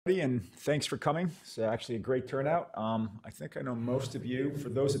And thanks for coming. It's actually a great turnout. I think I know most of you. For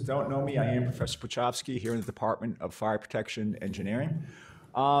those that don't know me, I am Professor Madrzykowski here in the Department of Fire Protection Engineering.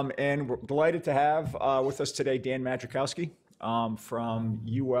 And we're delighted to have with us today Dan Madrzykowski from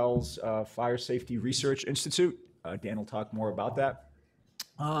UL's Fire Safety Research Institute. Dan will talk more about that.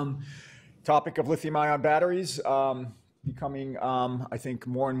 Topic of lithium-ion batteries becoming, I think,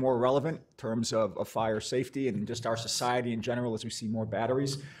 more and more relevant in terms of fire safety and just our society in general as we see more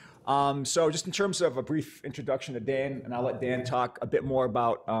batteries. So just in terms of a brief introduction to Dan, and I'll let Dan talk a bit more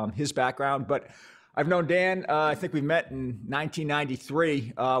about his background, but I've known Dan, I think we met in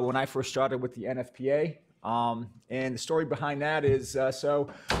 1993 when I first started with the NFPA. And the story behind that is, so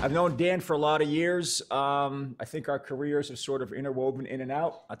I've known Dan for a lot of years. I think our careers are sort of interwoven in and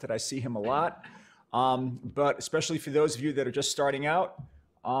out. Not that I see him a lot. But especially for those of you that are just starting out,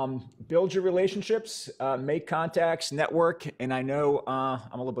 build your relationships, make contacts, network. And I know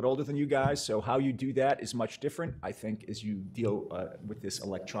I'm a little bit older than you guys, so how you do that is much different, I think, as you deal with this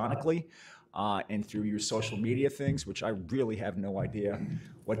electronically and through your social media things, which I really have no idea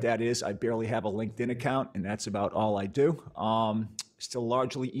what that is. I barely have a LinkedIn account, and that's about all I do. Still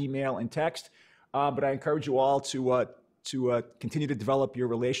largely email and text, but I encourage you all to continue to develop your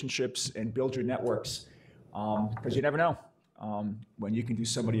relationships and build your networks, because you never know when you can do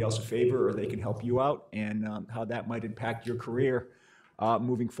somebody else a favor or they can help you out, and how that might impact your career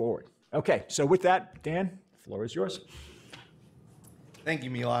moving forward. Okay, so with that, Dan, the floor is yours. Thank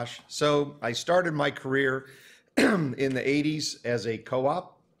you, Milosh. So I started my career in the 80s as a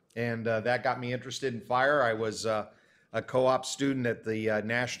co-op, and that got me interested in fire. I was a co-op student at the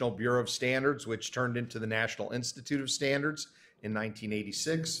National Bureau of Standards, which turned into the National Institute of Standards in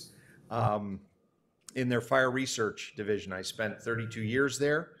 1986, in their fire research division. I spent 32 years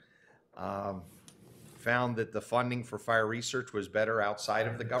there. Found that the funding for fire research was better outside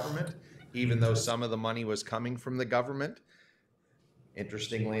of the government, even though some of the money was coming from the government.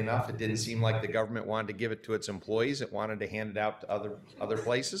 Interestingly enough, it didn't seem like the government wanted to give it to its employees. It wanted to hand it out to other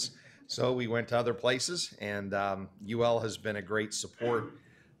places. So we went to other places, and UL has been a great support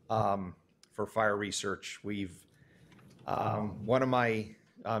for fire research. One of my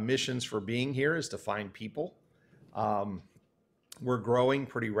missions for being here is to find people. We're growing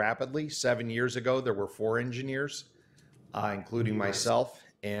pretty rapidly. 7 years ago, there were 4 engineers, including myself,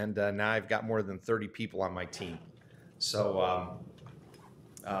 and now I've got more than 30 people on my team. So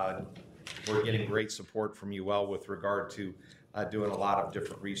we're getting great support from UL with regard to doing a lot of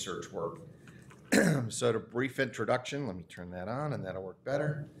different research work. So, to brief introduction, let me turn that on and that'll work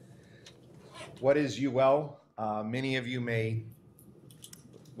better. What is UL? Many of you may,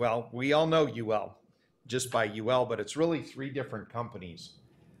 well, we all know UL just by UL, but it's really 3 different companies.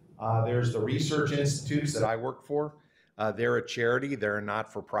 There's the research institutes that I work for. They're a charity, they're a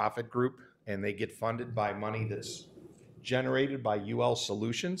not-for-profit group, and they get funded by money that's generated by UL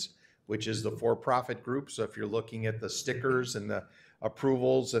Solutions, which is the for-profit group. So if you're looking at the stickers and the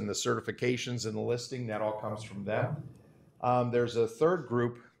approvals and the certifications and the listing, that all comes from them. There's a third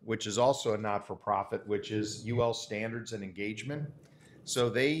group, which is also a not-for-profit, which is UL Standards and Engagement. So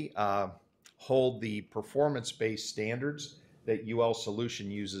they hold the performance-based standards that UL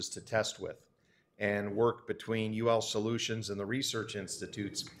Solution uses to test with, and work between UL Solutions and the research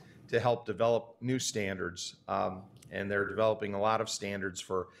institutes to help develop new standards. And they're developing a lot of standards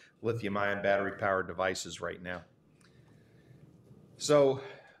for lithium-ion battery-powered devices right now. So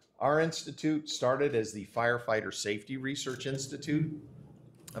our institute started as the Firefighter Safety Research Institute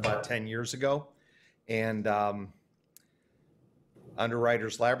about 10 years ago. And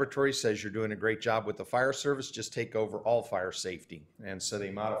Underwriters Laboratory says you're doing a great job with the fire service, just take over all fire safety. And so they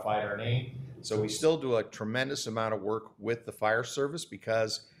modified our name. So we still do a tremendous amount of work with the fire service,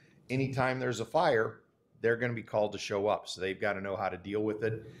 because anytime there's a fire, they're going to be called to show up. So they've got to know how to deal with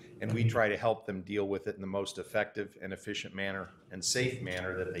it. And we try to help them deal with it in the most effective and efficient manner and safe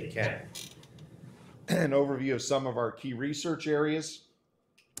manner that they can. An overview of some of our key research areas.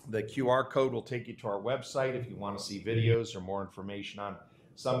 The QR code will take you to our website if you want to see videos or more information on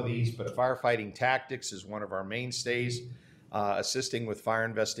some of these. But firefighting tactics is one of our mainstays. Assisting with fire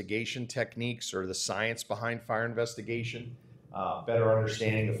investigation techniques, or the science behind fire investigation. Better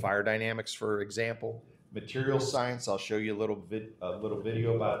understanding of fire dynamics, for example. Material science, I'll show you a little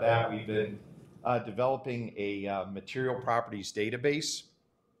video about that. We've been developing a material properties database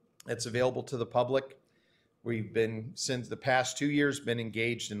that's available to the public. We've been, since the past 2 years, been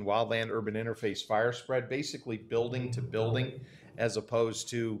engaged in wildland urban interface fire spread, basically building to building, as opposed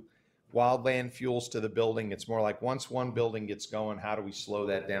to wildland fuels to the building. It's more like, once one building gets going, how do we slow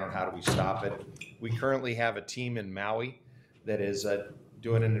that down? How do we stop it? We currently have a team in Maui that is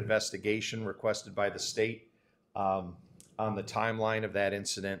doing an investigation requested by the state on the timeline of that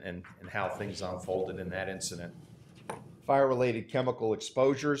incident and how things unfolded in that incident. Fire-related chemical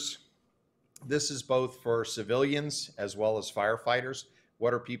exposures. This is both for civilians as well as firefighters.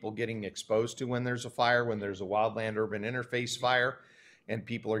 What are people getting exposed to when there's a fire, when there's a wildland-urban interface fire, and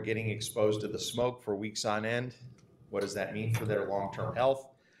people are getting exposed to the smoke for weeks on end? What does that mean for their long-term health?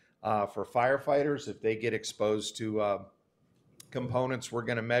 For firefighters, if they get exposed to components we're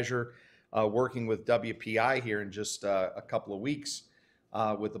going to measure, working with WPI here in just a couple of weeks,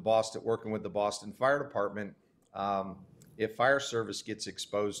 working with the Boston Fire Department, if fire service gets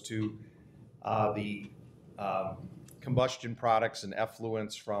exposed to the combustion products and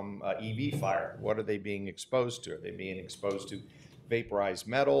effluents from EV fire, what are they being exposed to? Are they being exposed to vaporized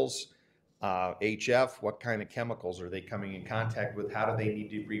metals, HF? What kind of chemicals are they coming in contact with? How do they need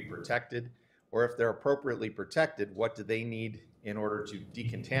to be protected? Or if they're appropriately protected, what do they need in order to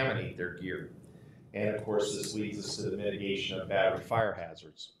decontaminate their gear? And of course, this leads us to the mitigation of battery fire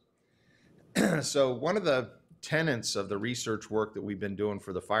hazards. So one of the tenets of the research work that we've been doing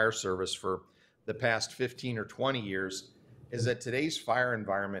for the fire service for the past 15 or 20 years is that today's fire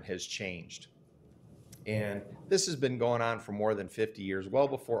environment has changed. And this has been going on for more than 50 years, well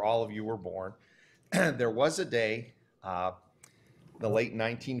before all of you were born. There was a day, the late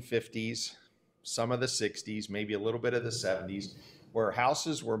 1950s, some of the 60s, maybe a little bit of the 70s, where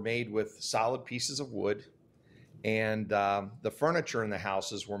houses were made with solid pieces of wood, and the furniture in the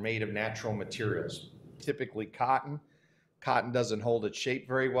houses were made of natural materials, typically cotton. Cotton doesn't hold its shape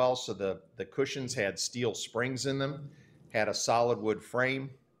very well, so the cushions had steel springs in them, had a solid wood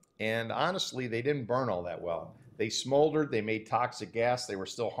frame, and honestly, they didn't burn all that well. They smoldered, they made toxic gas, they were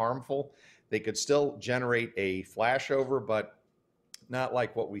still harmful. They could still generate a flashover, but not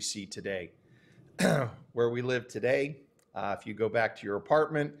like what we see today. Where we live today, if you go back to your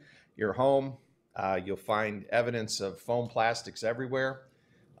apartment, your home, you'll find evidence of foam plastics everywhere,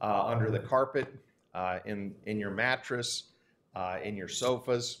 under the carpet, in your mattress, in your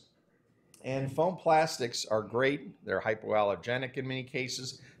sofas. And foam plastics are great. They're hypoallergenic in many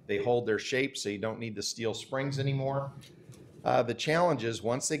cases. They hold their shape, so you don't need the steel springs anymore. The challenge is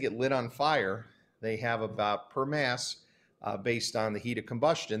once they get lit on fire, they have about, per mass, based on the heat of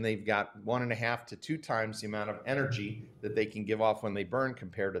combustion, they've got 1.5 to 2 times the amount of energy that they can give off when they burn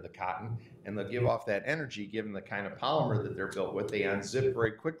compared to the cotton. And they'll give off that energy, given the kind of polymer that they're built with. They unzip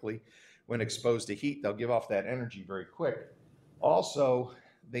very quickly. When exposed to heat, they'll give off that energy very quick. Also,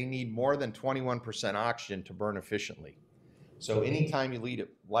 they need more than 21% oxygen to burn efficiently. So anytime you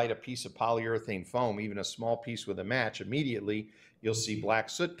light a piece of polyurethane foam, even a small piece with a match, immediately you'll see black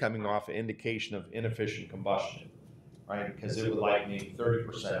soot coming off, an indication of inefficient combustion, right? Because it would like maybe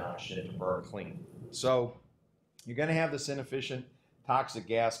 30% oxygen to burn clean. So you're going to have this inefficient toxic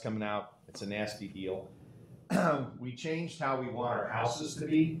gas coming out. It's a nasty deal. We changed how we want our houses to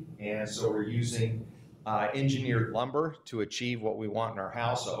be, and so we're using engineered lumber to achieve what we want in our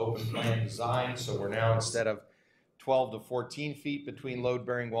house, an open plan design. So we're now, instead of 12 to 14 feet between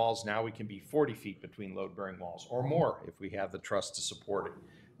load-bearing walls, now we can be 40 feet between load-bearing walls, or more if we have the truss to support it.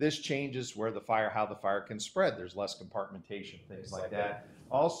 This changes how the fire can spread. There's less compartmentation, things like that.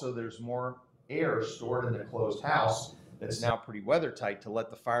 Also, there's more air stored in the closed house that's now pretty weather-tight to let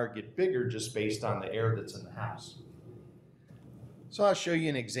the fire get bigger just based on the air that's in the house. So I'll show you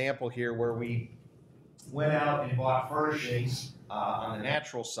an example here where we went out and bought furnishings on the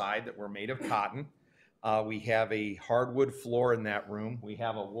natural side that were made of cotton. We have a hardwood floor in that room. We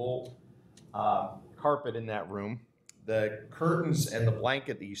have a wool carpet in that room. The curtains and the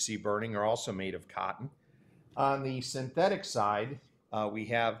blanket that you see burning are also made of cotton. On the synthetic side, we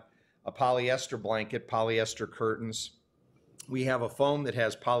have a polyester blanket, polyester curtains. We have a foam that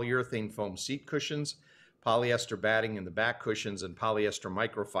has polyurethane foam seat cushions, polyester batting in the back cushions, and polyester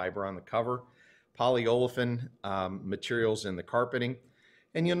microfiber on the cover, polyolefin materials in the carpeting.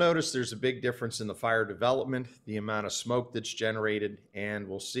 And you'll notice there's a big difference in the fire development, the amount of smoke that's generated, and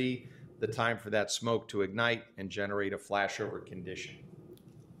we'll see the time for that smoke to ignite and generate a flashover condition.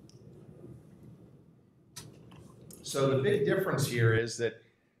 So the big difference here is that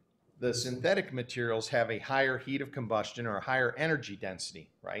the synthetic materials have a higher heat of combustion, or a higher energy density,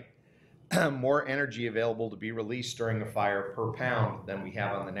 right? More energy available to be released during a fire per pound than we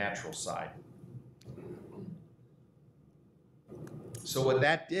have on the natural side. So what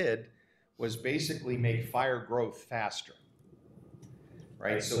that did was basically make fire growth faster,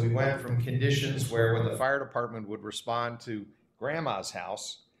 right? So we went from conditions where when the fire department would respond to grandma's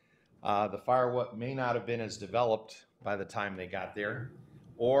house, the fire may not have been as developed by the time they got there,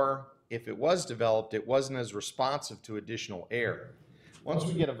 or if it was developed, it wasn't as responsive to additional air. Once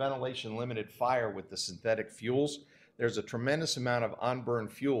we get a ventilation limited fire with the synthetic fuels, there's a tremendous amount of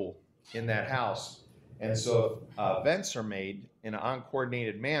unburned fuel in that house. And so if vents are made in an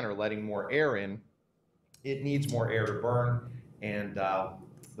uncoordinated manner, letting more air in, it needs more air to burn, and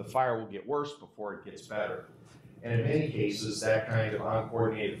the fire will get worse before it gets better. And in many cases, that kind of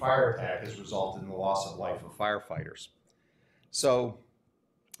uncoordinated fire attack has resulted in the loss of life of firefighters. So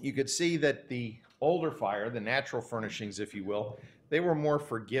you could see that the older fire, the natural furnishings, if you will, they were more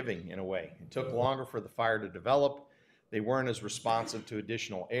forgiving in a way. It took longer for the fire to develop. They weren't as responsive to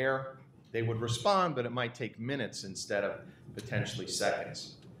additional air. They would respond, but it might take minutes instead of potentially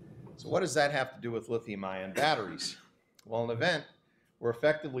seconds. So what does that have to do with lithium-ion batteries? Well, in an event, we're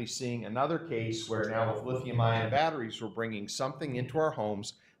effectively seeing another case where now with lithium-ion batteries, we're bringing something into our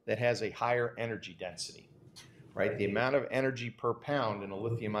homes that has a higher energy density, right? The amount of energy per pound in a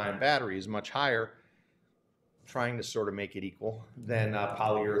lithium-ion battery is much higher, trying to sort of make it equal, than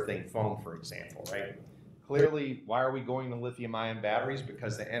polyurethane foam, for example, right? Clearly, why are we going to lithium-ion batteries?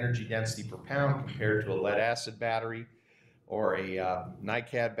 Because the energy density per pound compared to a lead-acid battery or a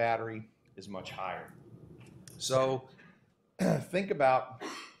NiCad battery is much higher. So think about,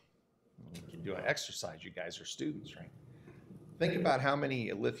 you can do an exercise, you guys are students, right? Think about how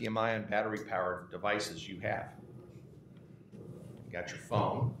many lithium-ion battery-powered devices you have. You got your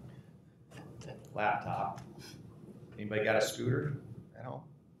phone, laptop. Anybody got a scooter at home?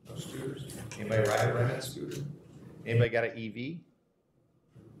 No scooters? Anybody ride a rented scooter? Anybody got an EV?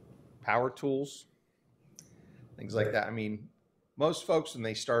 Power tools? Things like that. I mean, most folks, when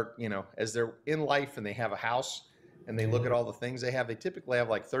they start, as they're in life and they have a house and they look at all the things they have, they typically have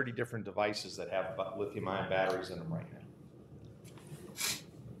like 30 different devices that have lithium-ion batteries in them right now.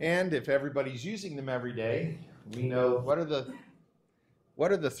 And if everybody's using them every day, we know what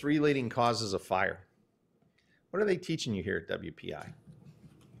are the 3 leading causes of fire? What are they teaching you here at WPI?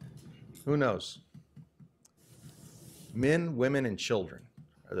 Who knows? Men, women, and children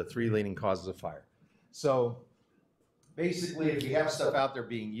are the 3 leading causes of fire. So basically, if you have stuff out there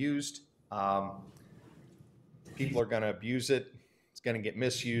being used, people are going to abuse it. It's going to get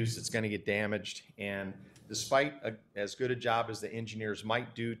misused. It's going to get damaged. And despite as good a job as the engineers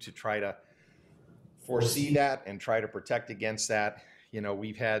might do to try to foresee that and try to protect against that,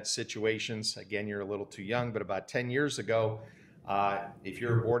 we've had situations, again, you're a little too young, but about 10 years ago, if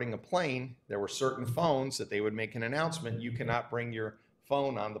you're boarding a plane, there were certain phones that they would make an announcement, you cannot bring your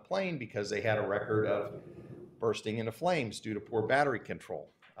phone on the plane because they had a record of bursting into flames due to poor battery control.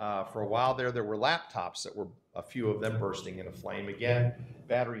 For a while there were laptops that were a few of them bursting into flame. Again,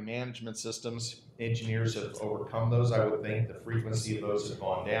 battery management systems, engineers have overcome those. I would think the frequency of those has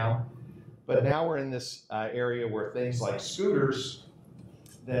gone down. But now we're in this area where things like scooters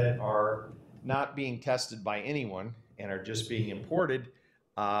that are not being tested by anyone and are just being imported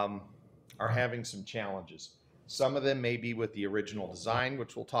are having some challenges. Some of them may be with the original design,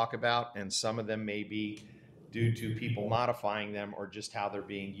 which we'll talk about, and some of them may be due to people modifying them or just how they're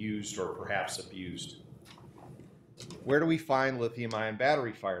being used or perhaps abused. Where do we find lithium-ion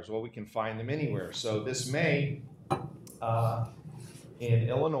battery fires? Well, we can find them anywhere. So this May, in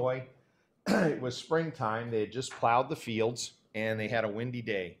Illinois, it was springtime. They had just plowed the fields and they had a windy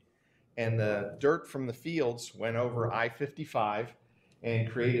day. And the dirt from the fields went over I-55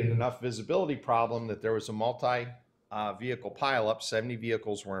 and created enough visibility problem that there was a multi-vehicle pileup. 70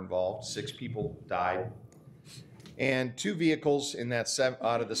 vehicles were involved. 6 people died. And 2 vehicles in that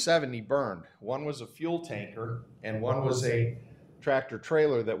out of the 70 burned. One was a fuel tanker and one was a tractor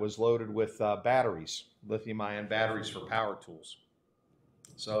trailer that was loaded with batteries, lithium-ion batteries for power tools.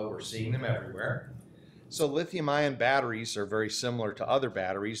 So we're seeing them everywhere. So lithium-ion batteries are very similar to other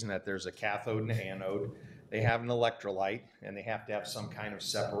batteries in that there's a cathode and an anode. They have an electrolyte and they have to have some kind of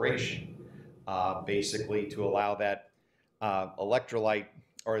separation, basically to allow that electrolyte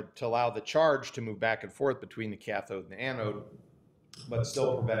or to allow the charge to move back and forth between the cathode and the anode, but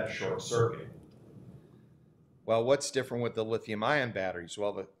still prevent a short circuit. Well, what's different with the lithium-ion batteries?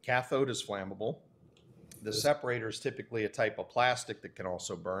 Well, the cathode is flammable. The separator is typically a type of plastic that can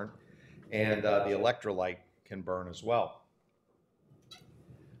also burn, and the electrolyte can burn as well.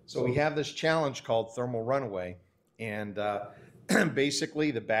 So we have this challenge called thermal runaway, and basically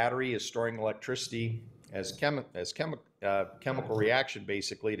the battery is storing electricity as chemical reaction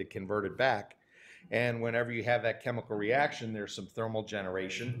basically to convert it back. And whenever you have that chemical reaction, there's some thermal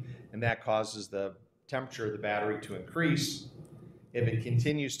generation, and that causes the temperature of the battery to increase. If it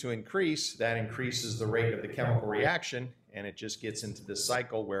continues to increase, that increases the rate of the chemical reaction, and it just gets into this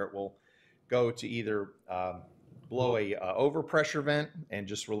cycle where it will go to either blow a overpressure vent and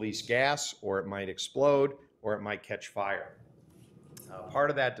just release gas, or it might explode, or it might catch fire. Part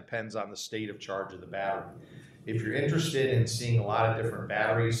of that depends on the state of charge of the battery. If you're interested in seeing a lot of different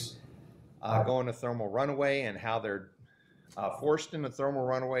batteries go into thermal runaway and how they're forced into thermal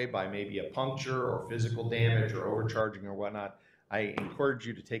runaway by maybe a puncture or physical damage or overcharging or whatnot, I encourage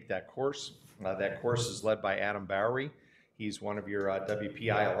you to take that course. That course is led by Adam Bowery. He's one of your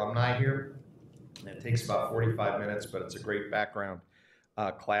WPI alumni here. And it takes about 45 minutes, but it's a great background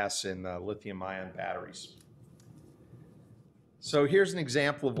class in lithium-ion batteries. So here's an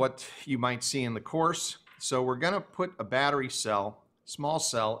example of what you might see in the course. So we're going to put a battery cell, small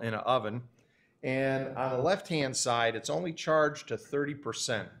cell, in an oven. And on the left-hand side, it's only charged to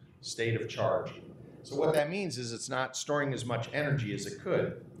 30% state of charge. So what that means is it's not storing as much energy as it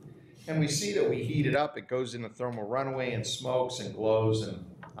could. And we see that we heat it up, it goes into thermal runaway and smokes and glows, and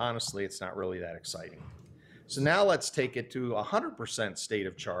honestly, it's not really that exciting. So now let's take it to 100% state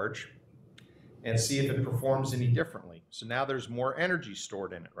of charge and see if it performs any differently. So now there's more energy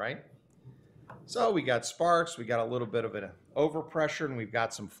stored in it, right? So we got sparks, we got a little bit of an overpressure, and we've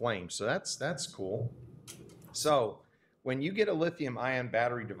got some flames. So that's cool. So when you get a lithium-ion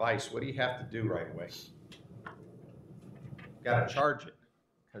battery device, what do you have to do right away? You've got to charge it,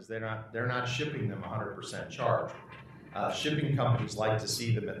 because they're not shipping them 100% charge. Shipping companies like to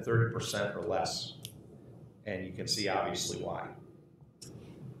see them at 30% or less, and you can see obviously why.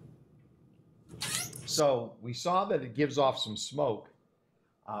 So we saw that it gives off some smoke.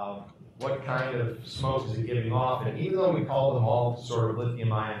 What kind of smoke is it giving off? And even though we call them all sort of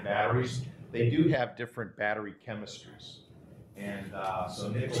lithium-ion batteries, they do have different battery chemistries. And so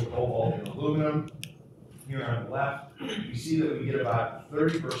nickel, cobalt, and aluminum. Here on the left, you see that we get about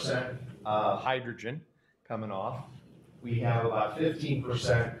 30% hydrogen coming off. We have about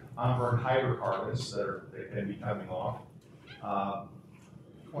 15% unburned hydrocarbons that can be coming off.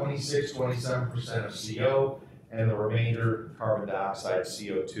 26, 27% of CO, and the remainder carbon dioxide,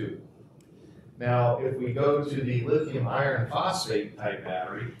 CO2. Now, if we go to the lithium iron phosphate type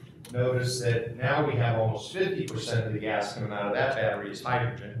battery, notice that now we have almost 50% of the gas coming out of that battery is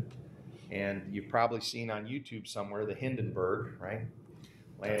hydrogen. And you've probably seen on YouTube somewhere the Hindenburg, right?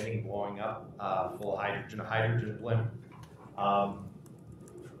 Landing, blowing up, full of hydrogen, a hydrogen blimp.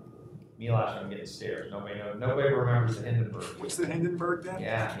 Milosh, I'm getting stares. Nobody remembers the Hindenburg. What's the Hindenburg then?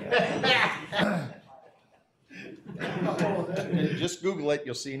 Yeah. Just Google it.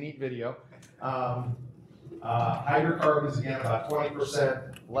 You'll see a neat video. Hydrocarbons, again, about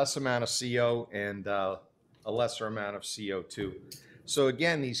 20%, less amount of CO, and a lesser amount of CO2. So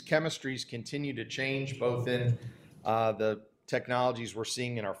again, these chemistries continue to change, both in the technologies we're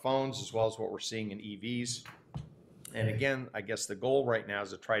seeing in our phones as well as what we're seeing in EVs. And again, I guess the goal right now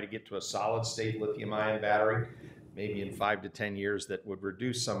is to try to get to a solid state lithium-ion battery, maybe in 5 to 10 years, that would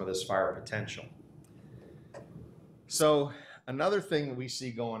reduce some of this fire potential. So another thing that we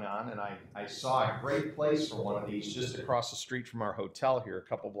see going on, and I saw a great place for one of these just across the street from our hotel here, a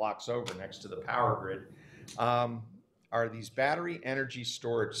couple blocks over next to the power grid, are these battery energy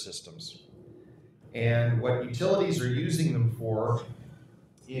storage systems. And what utilities are using them for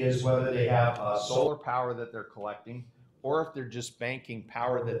is whether they have solar power that they're collecting, or if they're just banking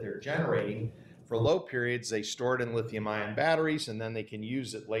power that they're generating. For low periods, they store it in lithium-ion batteries, and then they can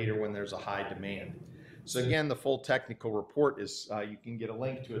use it later when there's a high demand. So again, the full technical report is, you can get a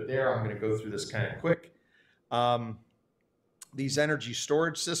link to it there. I'm going to go through this kind of quick. These energy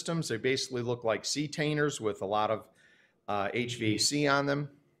storage systems, they basically look like C-tainers with a lot of HVAC on them.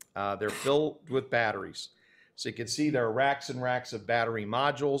 They're filled with batteries. So you can see there are racks and racks of battery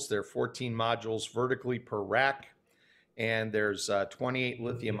modules. There are 14 modules vertically per rack. And there's 28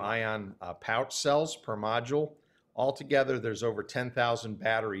 lithium-ion pouch cells per module. Altogether, there's over 10,000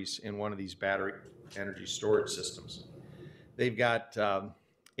 batteries in one of these battery energy storage systems. They've got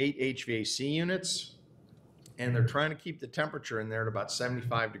 8 HVAC units, and they're trying to keep the temperature in there at about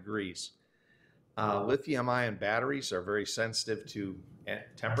 75 degrees. Lithium-ion batteries are very sensitive to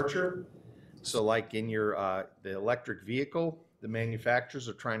temperature. So like in your the electric vehicle, the manufacturers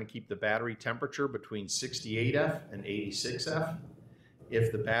are trying to keep the battery temperature between 68F and 86F.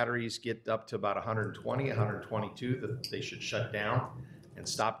 If the batteries get up to about 120, 122, they should shut down and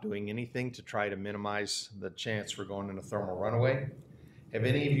stop doing anything to try to minimize the chance for going into thermal runaway. Have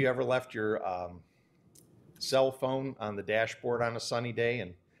any of you ever left your cell phone on the dashboard on a sunny day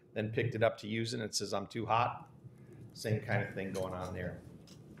and then picked it up to use it and it says, "I'm too hot"? Same kind of thing going on there.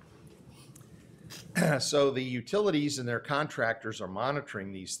 So the utilities and their contractors are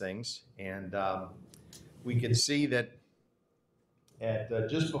monitoring these things, and we can see that at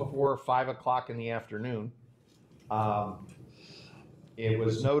just before 5 o'clock in the afternoon, it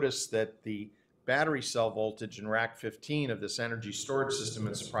was noticed that the battery cell voltage in rack 15 of this energy storage system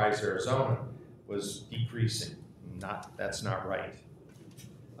in Surprise, Arizona was decreasing. That's not right.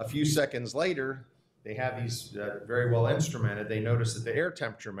 A few seconds later, they have these very well instrumented. They noticed that the air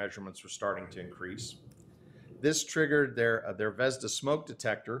temperature measurements were starting to increase. This triggered their VESDA smoke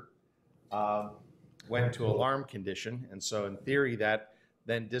detector, went to alarm condition, and so in theory that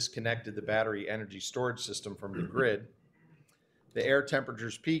then disconnected the battery energy storage system from the grid. The air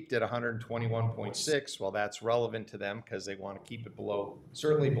temperatures peaked at 121.6. Well, that's relevant to them because they want to keep it below,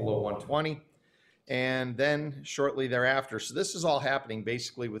 certainly below 120. And then shortly thereafter, so this is all happening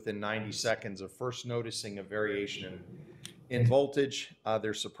basically within 90 seconds of first noticing a variation in voltage,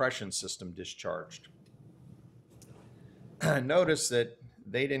 their suppression system discharged. Notice that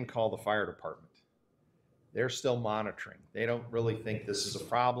they didn't call the fire department. They're still monitoring. They don't really think this is a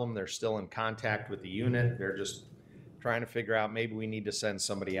problem. They're still in contact with the unit. They're just trying to figure out maybe we need to send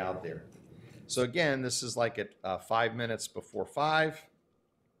somebody out there. So again, this is like at 5 minutes before 5.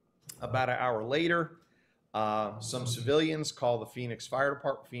 About an hour later, some civilians call the Phoenix Fire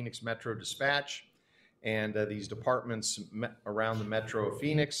Department, Phoenix Metro Dispatch, and these departments around the Metro of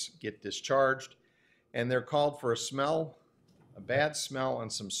Phoenix get discharged, and they're called for a bad smell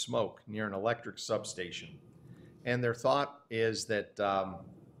and some smoke near an electric substation. And their thought is that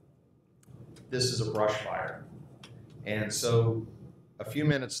this is a brush fire. And so a few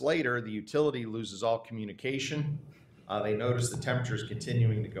minutes later, the utility loses all communication. They notice the temperatures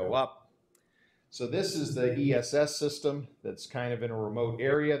continuing to go up. So this is the ESS system that's kind of in a remote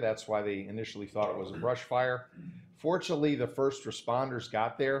area. That's why they initially thought it was a brush fire. Fortunately, the first responders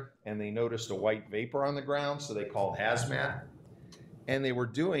got there and they noticed a white vapor on the ground, so they called hazmat. And they were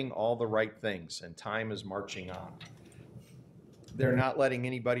doing all the right things, and time is marching on. They're not letting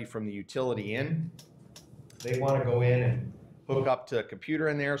anybody from the utility in. They want to go in and hook up to a computer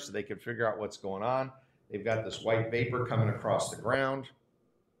in there so they can figure out what's going on. They've got this white vapor coming across the ground.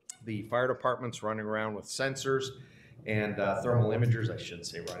 The fire department's running around with sensors and thermal imagers. I shouldn't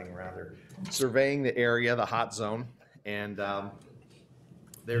say running around. They're surveying the area, the hot zone, and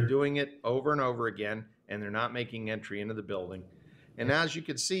they're doing it over and over again, and they're not making entry into the building. And as you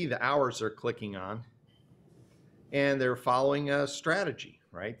can see, the hours are clicking on, and they're following a strategy,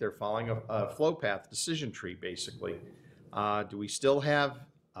 right? They're following a flow path decision tree, basically. Do we still have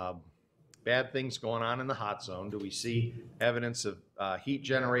bad things going on in the hot zone? Do we see evidence of heat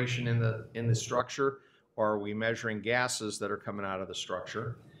generation in the structure, or are we measuring gases that are coming out of the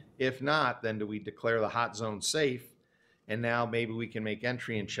structure? If not, then do we declare the hot zone safe, and now maybe we can make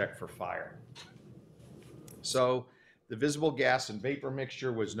entry and check for fire? So the visible gas and vapor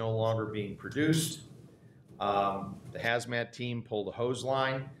mixture was no longer being produced. The hazmat team pulled a hose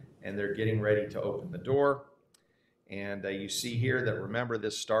line, and they're getting ready to open the door. And you see here that, remember,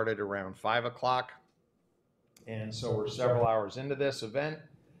 this started around 5 o'clock. And so we're several hours into this event.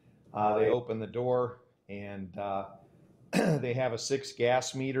 They open the door, and they have a 6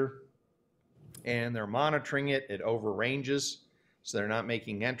 gas meter, and they're monitoring it. It overranges, so they're not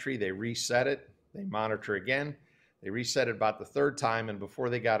making entry. They reset it. They monitor again. They reset it about the 3rd time, and before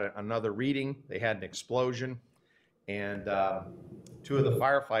they got another reading, they had an explosion. And 2 of the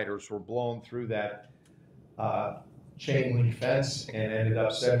firefighters were blown through that chain link fence and ended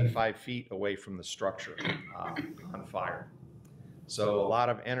up 75 feet away from the structure on fire. So a lot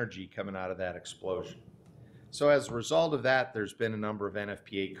of energy coming out of that explosion. So as a result of that, there's been a number of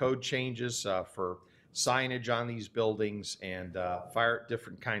NFPA code changes for signage on these buildings and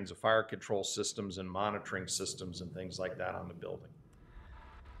different kinds of fire control systems and monitoring systems and things like that on the building.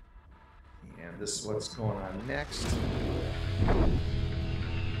 And this is what's going on next.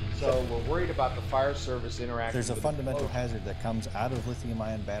 So we're worried about the fire service interaction. There's a fundamental hazard that comes out of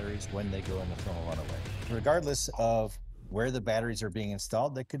lithium-ion batteries when they go into thermal runaway. Regardless of where the batteries are being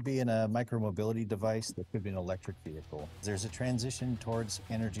installed, that could be in a micromobility device, that could be an electric vehicle. There's a transition towards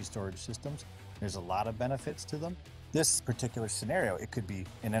energy storage systems. There's a lot of benefits to them. This particular scenario, it could be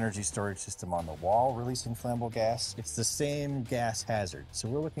an energy storage system on the wall releasing flammable gas. It's the same gas hazard. So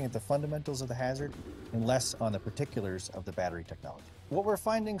we're looking at the fundamentals of the hazard and less on the particulars of the battery technology. What we're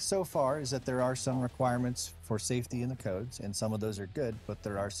finding so far is that there are some requirements for safety in the codes, and some of those are good, but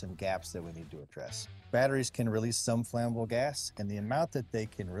there are some gaps that we need to address. Batteries can release some flammable gas, and the amount that they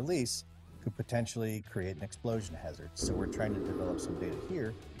can release could potentially create an explosion hazard. So we're trying to develop some data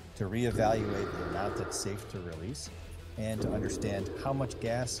here to reevaluate the amount that's safe to release and to understand how much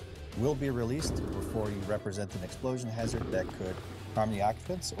gas will be released before you represent an explosion hazard that could harm the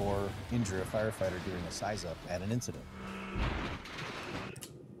occupants or injure a firefighter doing a size-up at an incident.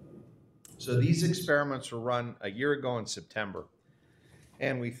 So these experiments were run a year ago in September.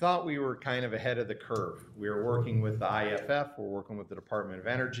 And we thought we were kind of ahead of the curve. We were working with the IFF, we're working with the Department of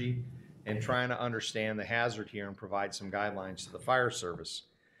Energy, and trying to understand the hazard here and provide some guidelines to the fire service.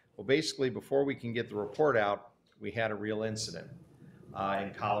 Well, basically, before we can get the report out, we had a real incident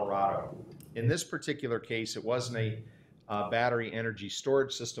in Colorado. In this particular case, it wasn't a battery energy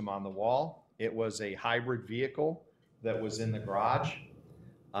storage system on the wall. It was a hybrid vehicle that was in the garage.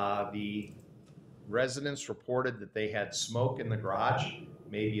 The residents reported that they had smoke in the garage,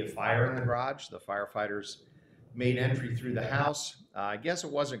 maybe a fire in the garage. The firefighters made entry through the house. I guess it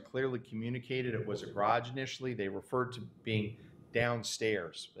wasn't clearly communicated it was a garage initially. They referred to being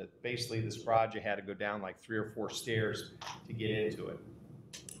downstairs. But basically, this garage, you had to go down like 3 or 4 stairs to get into it.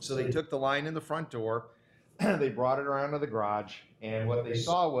 So they took the line in the front door, they brought it around to the garage, and what they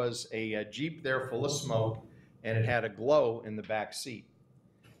saw was a Jeep there full of smoke, and it had a glow in the back seat.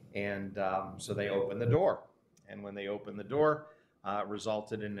 And so they opened the door. And when they opened the door, it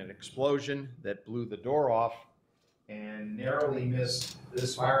resulted in an explosion that blew the door off and narrowly missed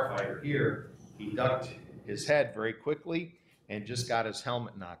this firefighter here. He ducked his head very quickly and just got his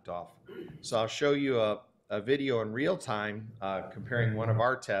helmet knocked off. So I'll show you a video in real time comparing one of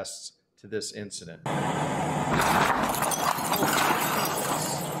our tests to this incident.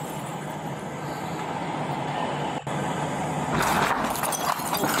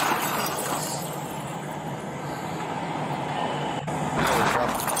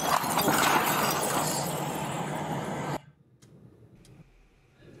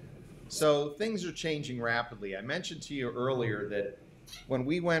 So things are changing rapidly. I mentioned to you earlier that when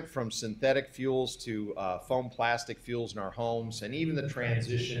we went from synthetic fuels to foam plastic fuels in our homes, and even the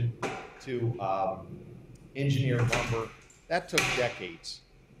transition to engineered lumber, that took decades.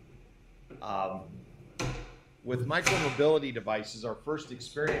 With micromobility devices, our first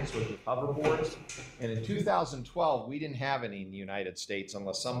experience was with hoverboards, and in 2012, we didn't have any in the United States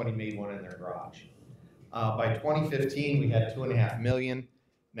unless somebody made one in their garage. By 2015, we had 2.5 million.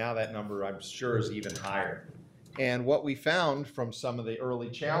 Now that number, I'm sure, is even higher. And what we found from some of the early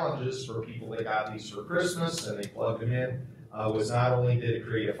challenges for people that got these for Christmas and they plugged them in was not only did it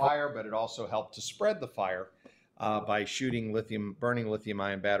create a fire, but it also helped to spread the fire by burning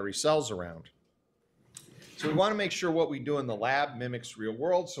lithium-ion battery cells around. So we want to make sure what we do in the lab mimics real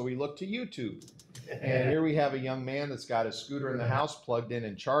world, so we look to YouTube. And here we have a young man that's got his scooter in the house plugged in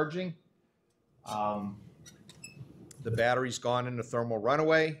and charging. The battery's gone into thermal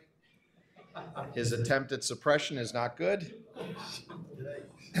runaway. His attempt at suppression is not good.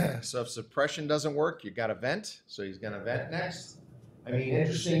 So if suppression doesn't work, you've got to vent. So he's going to vent next. I mean,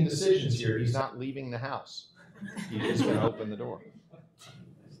 interesting decisions here. He's not leaving the house. He's just going to open the door.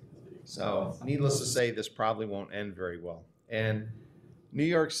 So needless to say, this probably won't end very well. And New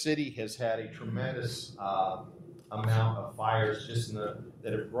York City has had a tremendous amount of fires just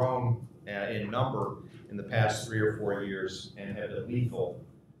that have grown in number in the past 3 or 4 years and have been lethal.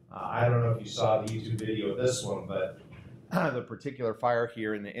 I don't know if you saw the YouTube video of this one, but the particular fire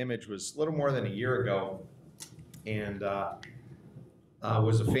here in the image was a little more than a year ago, and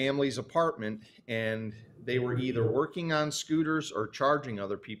was a family's apartment, and they were either working on scooters or charging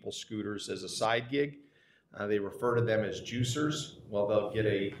other people's scooters as a side gig. They refer to them as juicers. Well, they'll get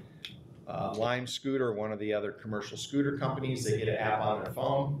a Lime scooter or one of the other commercial scooter companies. They get an app on their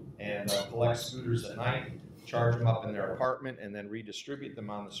phone, and they'll collect scooters at night, charge them up in their apartment, and then redistribute them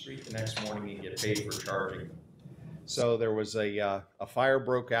on the street the next morning and get paid for charging them. So there was a fire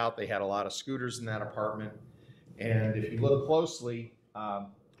broke out. They had a lot of scooters in that apartment, and if you look closely,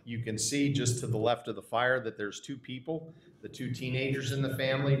 you can see just to the left of the fire that there's 2 people. The 2 teenagers in the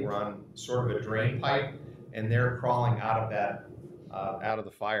family were on sort of a drain pipe, and they're crawling out of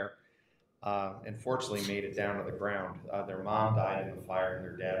the fire. And fortunately made it down to the ground. Their mom died in the fire and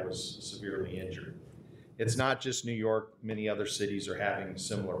their dad was severely injured. It's not just New York. Many other cities are having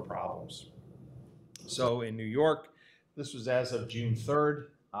similar problems. So in New York, this was as of June 3rd.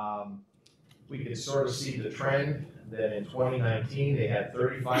 We could sort of see the trend that in 2019 they had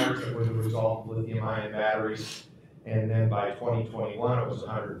 30 fires that were the result of lithium-ion batteries. And then by 2021 it was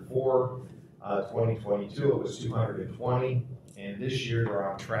 104. 2022 it was 220. And this year they're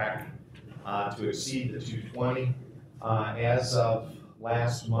on track to exceed the 220. As of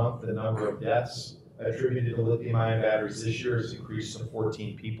last month, the number of deaths attributed to lithium-ion batteries this year has increased to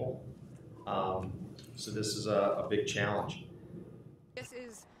 14 people. So this is a big challenge. This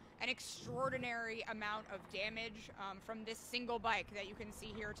is an extraordinary amount of damage from this single bike that you can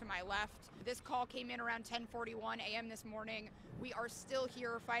see here to my left. This call came in around 10:41 a.m. this morning. We are still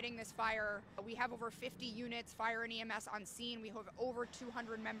here fighting this fire. We have over 50 units, fire and EMS on scene. We have over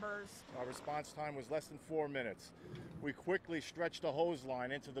 200 members. Our response time was less than 4 minutes. We quickly stretched a hose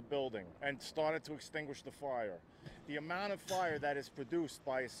line into the building and started to extinguish the fire. The amount of fire that is produced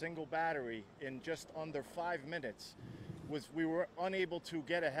by a single battery in just under 5 minutes we were unable to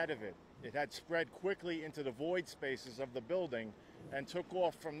get ahead of it. It had spread quickly into the void spaces of the building and took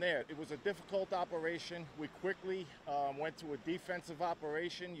off from there. It was a difficult operation. We quickly went to a defensive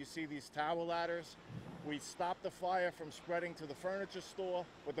operation. You see these tower ladders. We stopped the fire from spreading to the furniture store,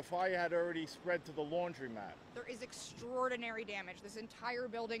 but the fire had already spread to the laundromat. There is extraordinary damage. This entire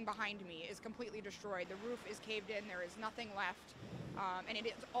building behind me is completely destroyed. The roof is caved in. There is nothing left. And it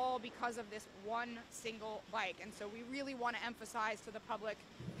is all because of this one single bike. And so we really want to emphasize to the public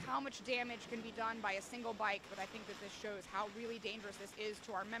how much damage can be done by a single bike, but I think that this shows how really dangerous this is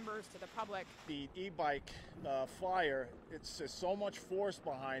to our members, to the public. The e-bike fire, it's so much force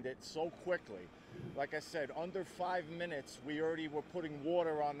behind it so quickly. Like I said, under 5 minutes, we already were putting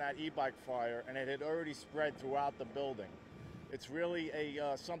water on that e-bike fire, and it had already spread throughout the building. It's really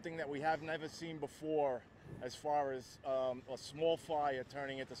something that we have never seen before, as far as a small fire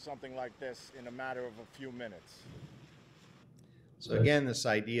turning into something like this in a matter of a few minutes. So again, this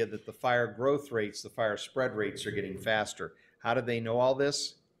idea that the fire growth rates, the fire spread rates are getting faster. How did they know all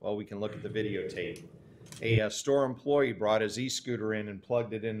this? Well, we can look at the videotape. A store employee brought his e-scooter in and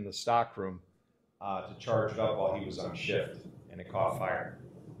plugged it in the stockroom to charge it up while he was on shift, and it caught fire.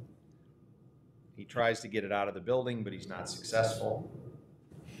 He tries to get it out of the building, but he's not successful.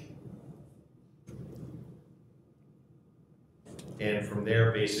 And from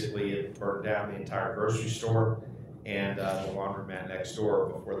there, basically, it burned down the entire grocery store and the laundromat next door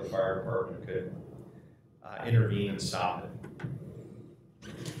before the fire department could intervene and stop it.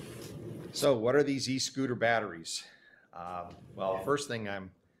 So what are these e-scooter batteries? Well, the first thing I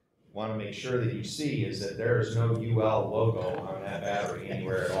want to make sure that you see is that there is no UL logo on that battery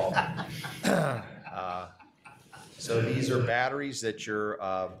anywhere at all. So these are batteries that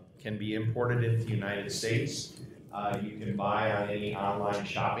can be imported into the United States. You can buy on any online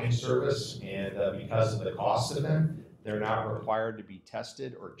shopping service, and because of the cost of them, they're not required to be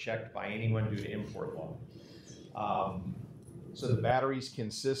tested or checked by anyone due to import law. So the batteries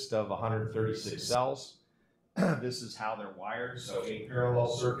consist of 136 cells. This is how they're wired. So 8 parallel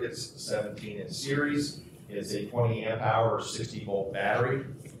circuits, 17 in series, is a 20 amp hour, 60 volt battery.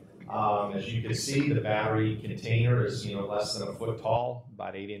 As you can see, the battery container is less than a foot tall,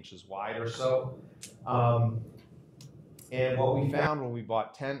 about 8 inches wide or so. And what we found when we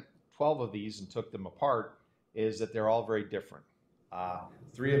bought 12 of these and took them apart is that they're all very different.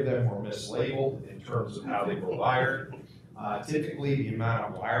 3 of them were mislabeled in terms of how they were wired. Typically, the amount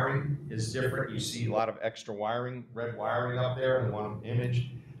of wiring is different. You see a lot of extra wiring, red wiring up there in one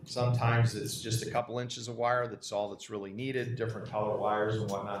image. Sometimes it's just a couple inches of wire. That's all that's really needed, different color wires and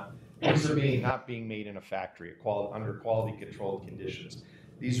whatnot. These are not being made in a factory under quality controlled conditions.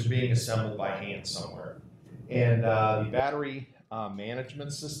 These are being assembled by hand somewhere. And the battery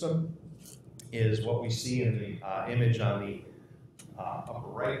management system is what we see in the image on the upper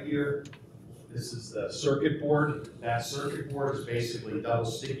right here. This is the circuit board. That circuit board is basically double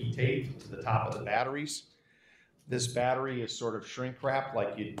sticky tape to the top of the batteries. This battery is sort of shrink wrapped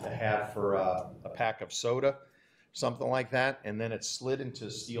like you'd have for a pack of soda, something like that, and then it's slid into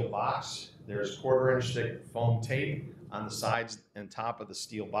a steel box. There's 1/4 inch thick foam tape on the sides and top of the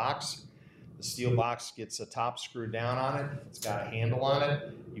steel box. The steel box gets a top screwed down on it. It's got a handle on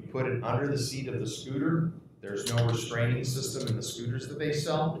it. You put it under the seat of the scooter. There's no restraining system in the scooters that they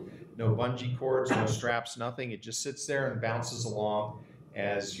sell. No bungee cords, no straps, nothing. It just sits there and bounces along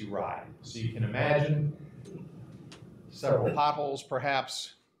as you ride. So you can imagine several potholes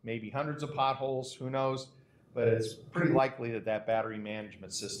perhaps, maybe hundreds of potholes, who knows? But it's pretty likely that that battery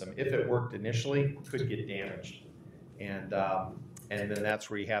management system, if it worked initially, could get damaged. And then that's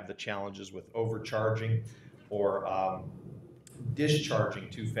where you have the challenges with overcharging or discharging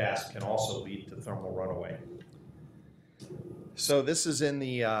too fast can also lead to thermal runaway. So this is in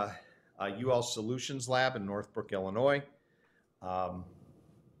the UL Solutions Lab in Northbrook, Illinois.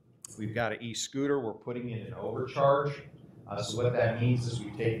 We've got an e-scooter. We're putting in an overcharge. So what that means is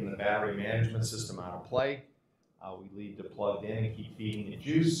we've taken the battery management system out of play. We leave it plugged in and keep feeding it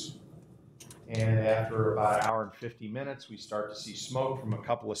juice. And after about 1 hour and 50 minutes, we start to see smoke from a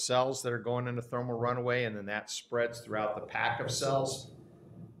couple of cells that are going into thermal runaway, and then that spreads throughout the pack of cells,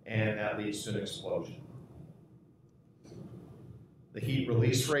 and that leads to an explosion. The heat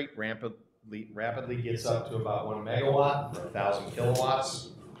release rate rapidly gets up to about 1 megawatt for 1,000 kilowatts.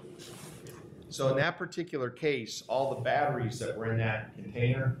 So in that particular case, all the batteries that were in that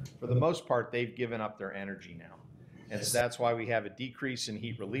container, for the most part, they've given up their energy now. And so that's why we have a decrease in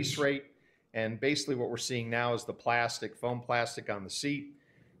heat release rate. And basically what we're seeing now is the plastic, foam plastic on the seat,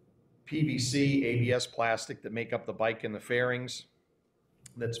 PVC, ABS plastic that make up the bike and the fairings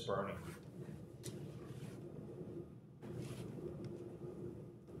that's burning.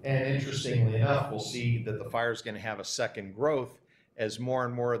 And interestingly enough, we'll see that the fire is going to have a second growth as more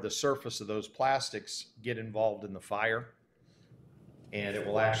and more of the surface of those plastics get involved in the fire. And it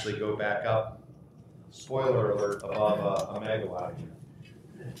will actually go back up, spoiler alert, above a megawatt.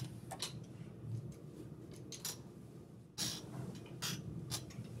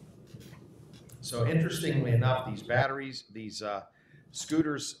 So interestingly enough, these batteries, these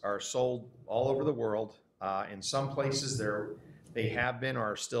scooters are sold all over the world. In some places they have been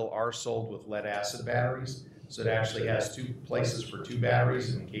or still are sold with lead acid batteries. So it actually has 2 places for 2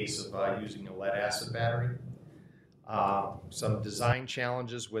 batteries in case of using a lead acid battery. Some design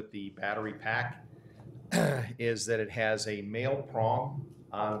challenges with the battery pack is that it has a male prong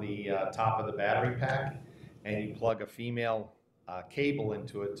on the top of the battery pack, and you plug a female cable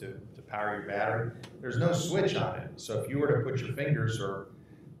into it to power your battery. There's no switch on it, so if you were to put your fingers or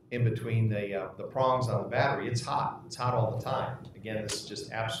in between the prongs on the battery, it's hot. It's hot all the time. Again, this is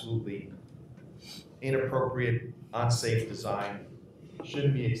just absolutely inappropriate, unsafe design.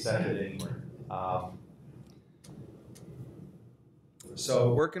 Shouldn't be accepted anywhere.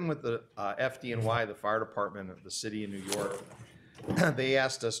 So working with the FD&Y, the fire department of the city of New York, they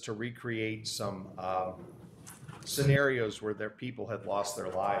asked us to recreate some scenarios where their people had lost their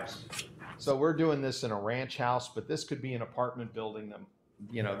lives. So we're doing this in a ranch house, but this could be an apartment building. That,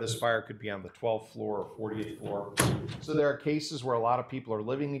 you know, this fire could be on the 12th floor or 40th floor. So there are cases where a lot of people are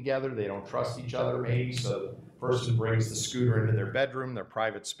living together. They don't trust each other maybe, so the person brings the scooter into their bedroom, their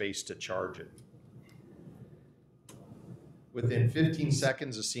private space, to charge it. Within 15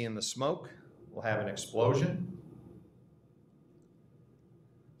 seconds of seeing the smoke, we'll have an explosion.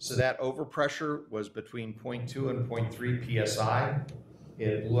 So that overpressure was between 0.2 and 0.3 psi.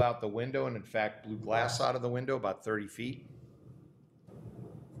 It blew out the window and in fact blew glass out of the window about 30 feet.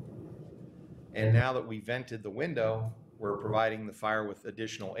 And now that we vented the window, we're providing the fire with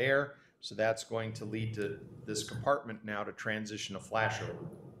additional air. So that's going to lead to this compartment now to transition to flashover.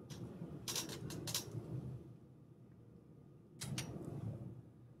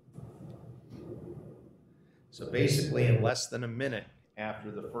 So basically in less than a minute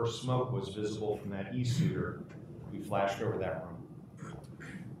after the first smoke was visible from that e-scooter, we flashed over that room.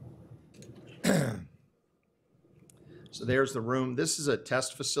 So there's the room. This is a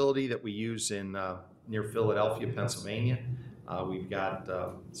test facility that we use in near Philadelphia, Pennsylvania. We've got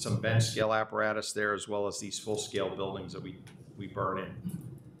some bench scale apparatus there, as well as these full-scale buildings that we burn in.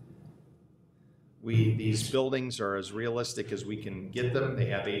 These buildings are as realistic as we can get them. They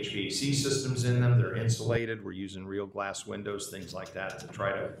have HVAC systems in them. They're insulated. We're using real glass windows, things like that, to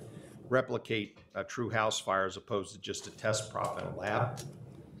try to replicate a true house fire as opposed to just a test prop in a lab.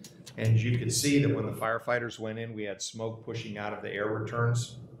 And you can see that when the firefighters went in, we had smoke pushing out of the air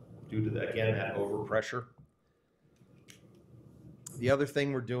returns due to, again, that overpressure. The other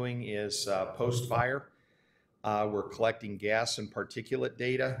thing we're doing is post-fire. We're collecting gas and particulate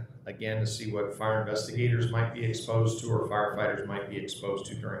data, again, to see what fire investigators might be exposed to or firefighters might be exposed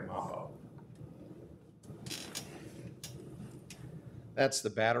to during mop-up. That's the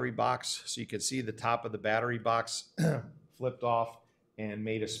battery box. So you can see the top of the battery box flipped off and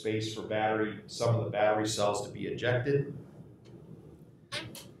made a space for some of the battery cells to be ejected.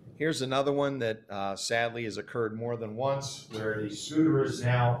 Here's another one that sadly has occurred more than once, where the scooter is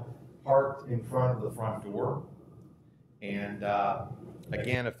now parked in front of the front door. And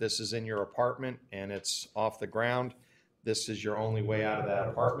again, if this is in your apartment and it's off the ground, this is your only way out of that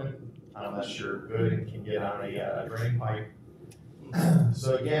apartment, unless you're good and can get on a drain pipe.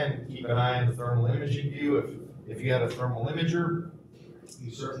 So again, keep an eye on the thermal imaging view. If you had a thermal imager,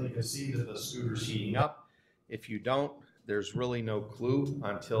 you certainly can see that the scooter's heating up. If you don't, there's really no clue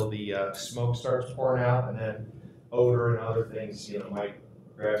until the smoke starts pouring out, and then odor and other things, you know, might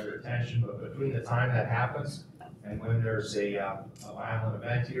grab your attention. But between the time that happens and when there's a violent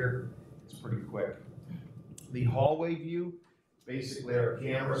event here, it's pretty quick. The hallway view, basically there are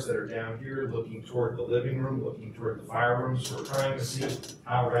cameras that are down here looking toward the living room, looking toward the fire room. So we're trying to see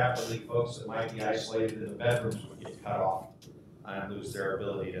how rapidly folks that might be isolated in the bedrooms would get cut off and lose their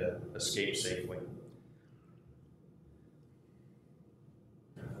ability to escape safely.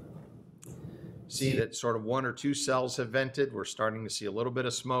 see that sort of 1 or 2 cells have vented. We're starting to see a little bit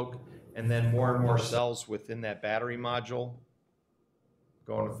of smoke, and then more and more cells within that battery module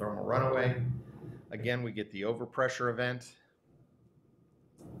going to thermal runaway. Again, we get the overpressure event.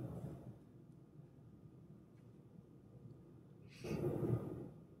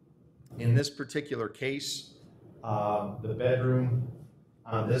 In this particular case, the bedroom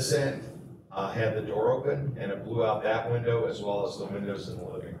on this end had the door open, and it blew out that window as well as the windows in the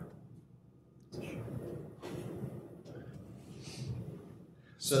living room.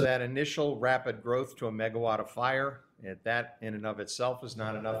 So that initial rapid growth to a megawatt of fire, that in and of itself is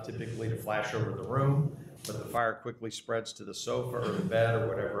not enough typically to flash over the room, but the fire quickly spreads to the sofa or the bed or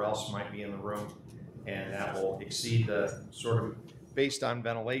whatever else might be in the room, and that will exceed the sort of, based on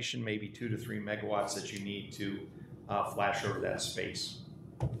ventilation, maybe 2 to 3 megawatts that you need to flash over that space.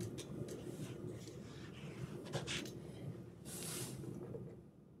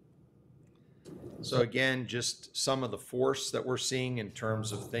 So again, just some of the force that we're seeing in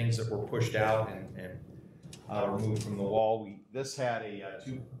terms of things that were pushed out and removed from the wall. This had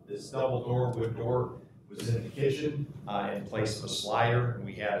this double door, wood door, was in the kitchen in place of a slider, and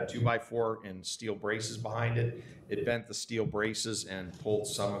we had a 2x4 and steel braces behind it. It bent the steel braces and pulled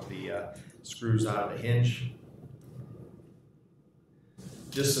some of the screws out of the hinge.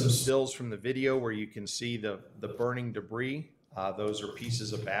 Just some stills from the video where you can see the burning debris. Those are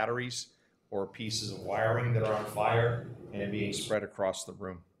pieces of batteries or pieces of wiring that are on fire and being spread across the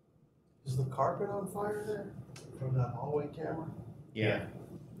room. Is the carpet on fire there from that hallway camera? Yeah.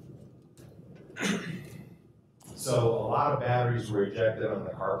 So a lot of batteries were ejected on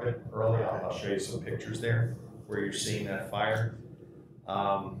the carpet early. I'll show you some pictures there where you're seeing that fire.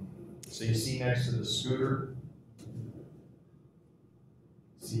 So you see next to the scooter,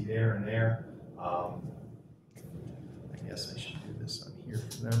 see there and there. I guess I should do this on here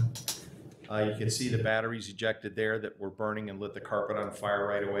for them. You can see the batteries ejected there that were burning and lit the carpet on fire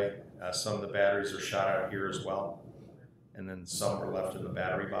right away. Some of the batteries are shot out here as well. And then some were left in the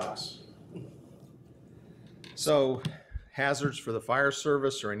battery box. So hazards for the fire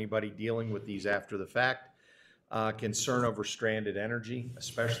service or anybody dealing with these after the fact. Concern over stranded energy,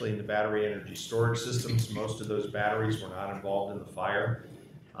 especially in the battery energy storage systems. Most of those batteries were not involved in the fire.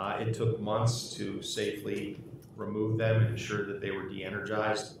 It took months to safely remove them and ensure that they were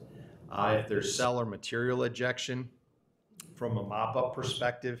de-energized. If there's cell or material ejection, from a mop-up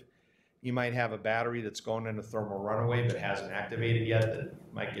perspective, you might have a battery that's going into thermal runaway but hasn't activated yet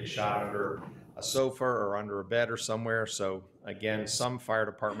that might get shot under a sofa or under a bed or somewhere. So again, some fire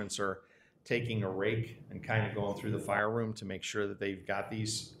departments are taking a rake and kind of going through the fire room to make sure that they've got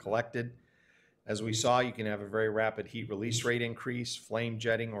these collected. As we saw, you can have a very rapid heat release rate increase, flame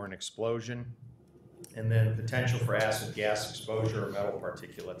jetting, or an explosion, and then potential for acid gas exposure or metal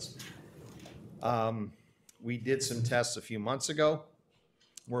particulates. We did some tests a few months ago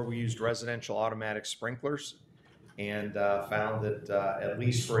where we used residential automatic sprinklers and found that at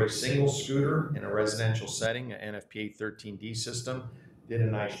least for a single scooter in a residential setting, an NFPA 13D system did a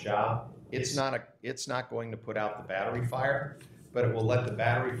nice job. It's not going to put out the battery fire, but it will let the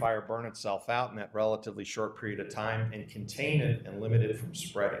battery fire burn itself out in that relatively short period of time and contain it and limit it from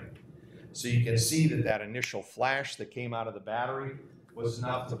spreading. So you can see that that initial flash that came out of the battery was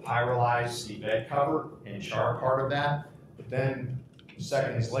enough to pyrolyze the bed cover and char part of that, but then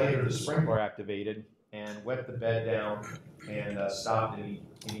seconds later the sprinkler activated and wet the bed down and stopped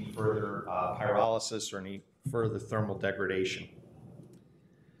any further pyrolysis or any further thermal degradation.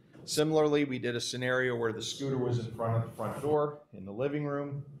 Similarly, we did a scenario where the scooter was in front of the front door in the living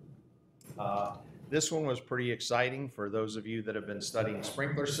room. This one was pretty exciting for those of you that have been studying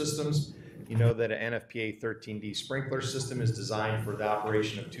sprinkler systems. You know that an NFPA 13D sprinkler system is designed for the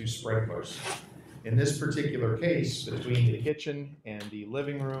operation of 2 sprinklers. In this particular case, between the kitchen and the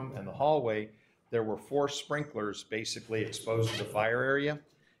living room and the hallway, there were 4 sprinklers basically exposed to the fire area,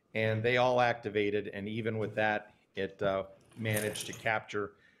 and they all activated, and even with that, it managed to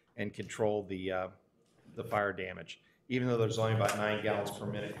capture and control the fire damage, even though there's only about 9 gallons per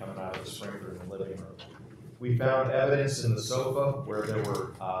minute coming out of the sprinkler in the living room. We found evidence in the sofa where there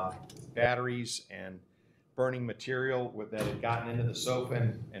were batteries and burning material that had gotten into the sofa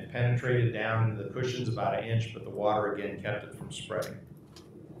and penetrated down into the cushions about 1 inch, but the water again kept it from spreading.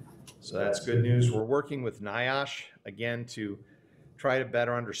 So that's good news. We're working with NIOSH again to try to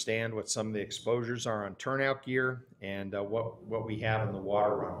better understand what some of the exposures are on turnout gear and what we have in the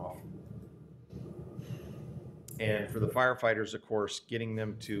water runoff. And for the firefighters, of course, getting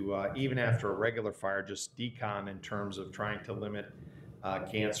them to, even after a regular fire, just decon in terms of trying to limit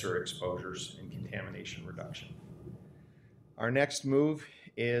cancer exposures and contamination reduction. Our next move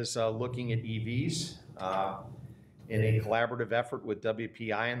is looking at EVs in a collaborative effort with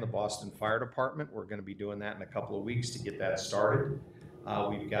WPI and the Boston Fire Department. We're going to be doing that in a couple of weeks to get that started.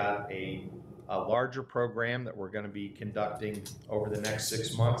 We've got a larger program that we're going to be conducting over the next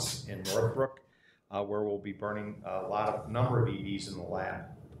 6 months in Northbrook, where we'll be burning a number of EVs in the lab.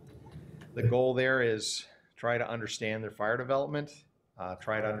 The goal there is try to understand their fire development,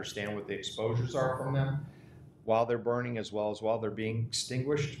 try to understand what the exposures are from them while they're burning, as well as while they're being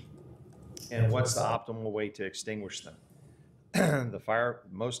extinguished, and what's the optimal way to extinguish them.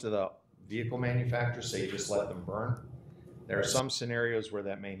 Most of the vehicle manufacturers say just let them burn. There are some scenarios where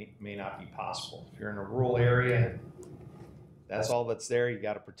that may not be possible. If you're in a rural area and that's all that's there, you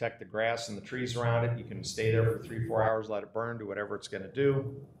got to protect the grass and the trees around it. You can stay there for 3-4 hours, let it burn, do whatever it's going to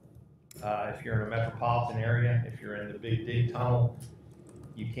do. If you're in a metropolitan area, if you're in the big dig tunnel,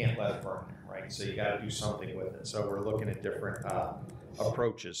 you can't let it burn there, right? So you got to do something with it. So we're looking at different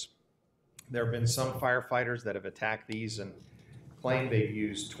approaches. There have been some firefighters that have attacked these and claim they've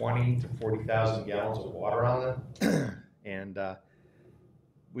used 20 to 40,000 gallons of water on them. And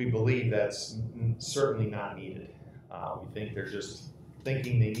we believe that's certainly not needed. We think they're just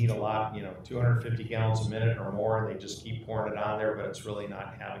thinking they need a lot, 250 gallons a minute or more, and they just keep pouring it on there, but it's really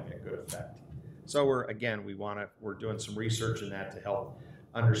not having a good effect. So we're doing some research in that to help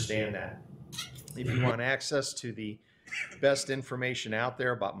understand that. If you want access to the best information out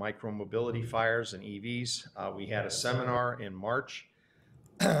there about micromobility fires and EVs, we had a seminar in March,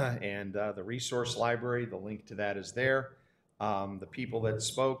 and the resource library, the link to that is there. The people that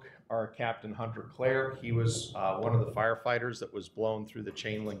spoke are Captain Hunter Clare. He was one of the firefighters that was blown through the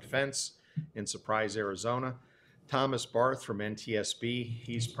chain link fence in Surprise, Arizona. Thomas Barth from NTSB,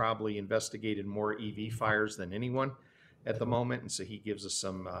 he's probably investigated more EV fires than anyone at the moment, and so he gives us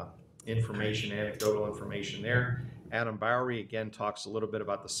some information, anecdotal information there. Adam Bowery, again, talks a little bit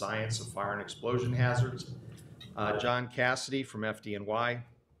about the science of fire and explosion hazards. John Cassidy from FDNY,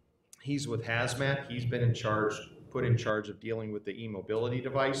 he's with Hazmat. He's been put in charge of dealing with the e-mobility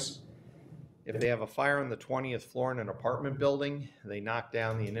device. If they have a fire on the 20th floor in an apartment building, they knock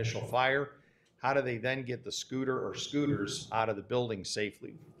down the initial fire. How do they then get the scooter or scooters out of the building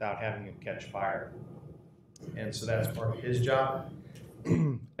safely without having them catch fire? And so that's part of his job.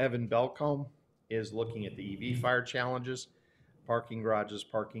 Evan Belcombe is looking at the EV fire challenges, parking garages,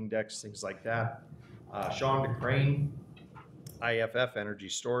 parking decks, things like that. Sean DeCrane, IFF Energy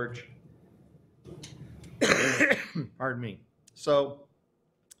Storage. Pardon me. So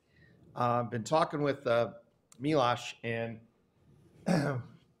I've been talking with Milosh, and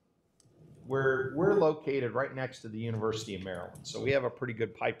we're located right next to the University of Maryland, so we have a pretty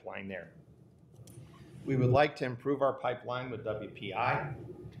good pipeline there. We would like to improve our pipeline with WPI,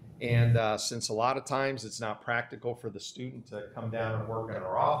 and since a lot of times it's not practical for the student to come down and work in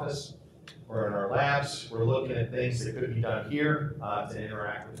our office or in our labs, we're looking at things that could be done here to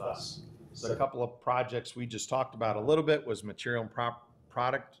interact with us. So a couple of projects we just talked about a little bit was material and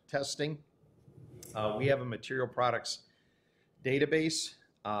product testing. We have a material products database.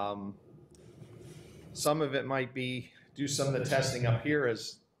 Some of it might be do some of the testing up here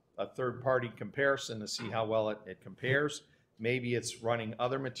as a third-party comparison to see how well it compares. Maybe it's running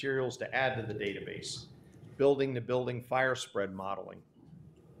other materials to add to the database. Building-to-building fire spread modeling.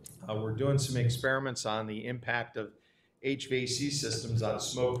 We're doing some experiments on the impact of HVAC systems on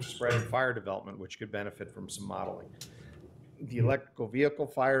smoke spread and fire development, which could benefit from some modeling. The electrical vehicle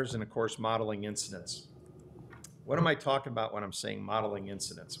fires, and of course modeling incidents. What am I talking about when I'm saying modeling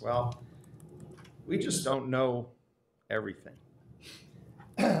incidents? Well, we just don't know everything.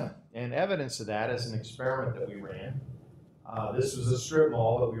 And evidence of that is an experiment that we ran. This was a strip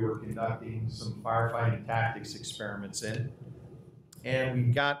mall that we were conducting some firefighting tactics experiments in. And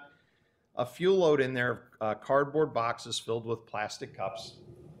we've got a fuel load in there of cardboard boxes filled with plastic cups,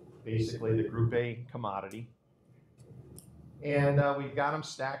 basically the Group A commodity. And we've got them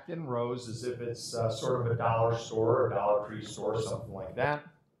stacked in rows as if it's sort of a dollar store or Dollar Tree store, something like that.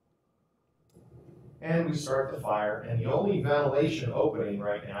 And we start the fire, and the only ventilation opening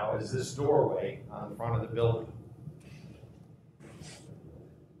right now is this doorway on the front of the building.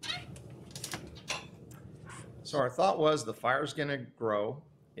 So our thought was the fire's going to grow.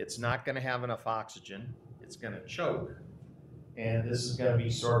 It's not going to have enough oxygen. It's going to choke. And this is going to be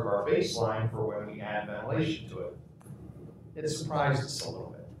sort of our baseline for when we add ventilation to it. It surprised us a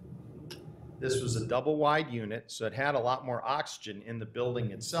little bit. This was a double wide unit, so it had a lot more oxygen in the building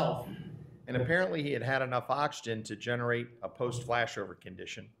itself. And apparently he had had enough oxygen to generate a post-flashover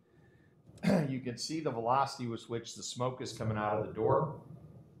condition. You can see the velocity with which the smoke is coming out of the door.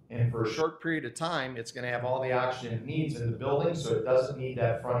 And for a short period of time, it's going to have all the oxygen it needs in the building, so it doesn't need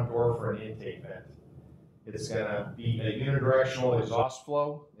that front door for an intake vent. It's going to be a unidirectional exhaust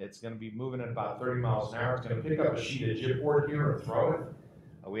flow. It's going to be moving at about 30 miles an hour. It's going to pick up a sheet of gypboard here and throw it.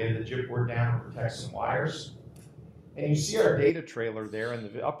 We had the gypboard down to protect some wires. And you see our data trailer there in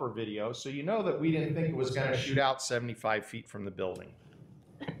the upper video, so you know that we didn't think it was going to shoot out 75 feet from the building.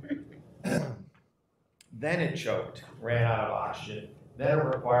 Then it choked, ran out of oxygen. Then it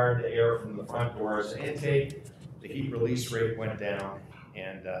required the air from the front door as an intake. The heat release rate went down,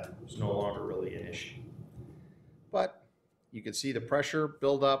 and it was no longer really an issue. But you could see the pressure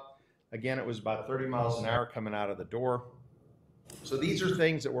build up. Again, it was about 30 miles an hour coming out of the door. So these are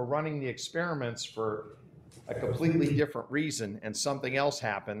things that we're running the experiments for a completely different reason, and something else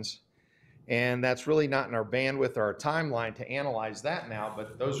happens. And that's really not in our bandwidth or our timeline to analyze that now,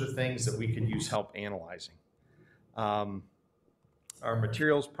 but those are things that we could use help analyzing. Our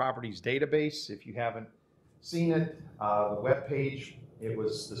materials properties database, if you haven't seen it, the web page,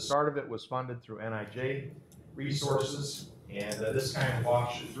 the start of it was funded through NIJ resources, and this kind of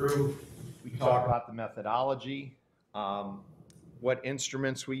walks you through. We talk about the methodology, what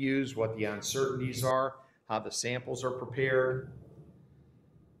instruments we use, what the uncertainties are, how the samples are prepared.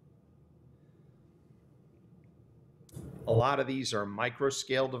 A lot of these are micro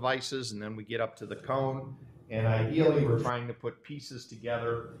scale devices, and then we get up to the cone, and ideally we're trying to put pieces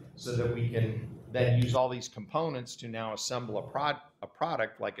together so that we can then use all these components to now assemble a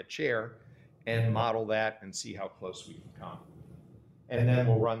product like a chair and model that and see how close we can come. And then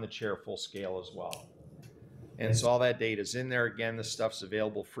we'll run the chair full scale as well. And so all that data is in there. Again, this stuff's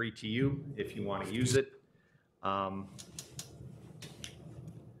available free to you if you want to use it.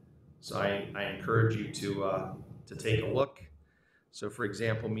 So I encourage you to take a look. So for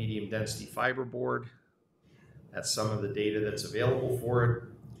example, medium density fiberboard, that's some of the data that's available for it.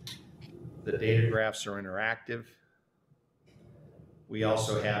 The data graphs are interactive. We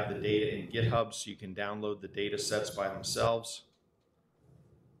also have the data in GitHub, so you can download the data sets by themselves.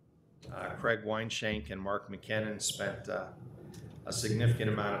 Craig Weinshank and Mark McKinnon spent a significant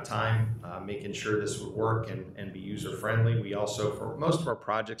amount of time making sure this would work and be user-friendly. We also, for most of our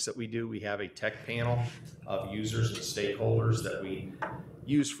projects that we do, we have a tech panel of users and stakeholders that we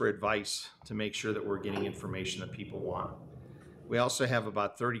use for advice to make sure that we're getting information that people want. We also have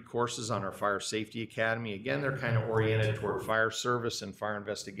about 30 courses on our Fire Safety Academy. Again, they're kind of oriented toward fire service and fire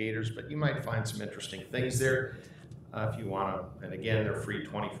investigators, but you might find some interesting things there if you want to. And again, they're free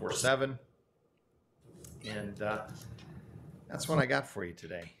 24/7. And that's what I got for you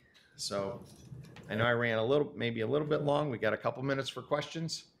today. So I know I ran maybe a little bit long. We got a couple minutes for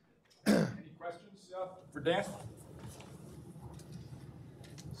questions. Any questions for Dan?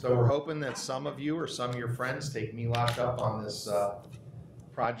 So we're hoping that some of you or some of your friends take me locked up on this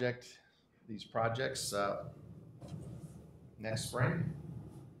these projects next spring.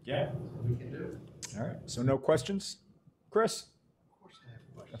 Yeah. That's what we can do. All right. So no questions? Chris? Of course I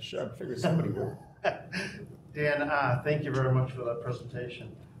have questions. Sure. I figured somebody would. Dan, thank you very much for that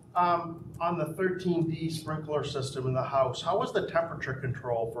presentation. On the 13D sprinkler system in the house, how was the temperature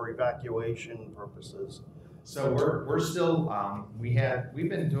control for evacuation purposes? So we're still we've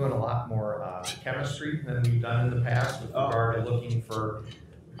been doing a lot more chemistry than we've done in the past with regard to looking for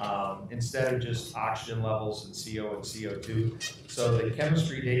instead of just oxygen levels and CO and CO2. So the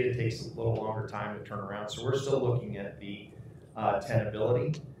chemistry data takes a little longer time to turn around. So we're still looking at the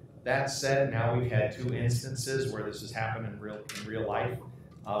tenability. That said, now we've had 2 instances where this has happened in real life.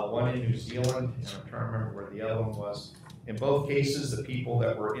 One in New Zealand, and I'm trying to remember where the other one was. In both cases, the people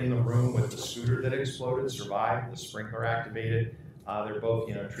that were in the room with the scooter that exploded survived. The sprinkler activated. They're both,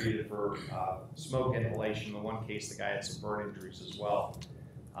 treated for smoke inhalation. In the one case, the guy had some burn injuries as well.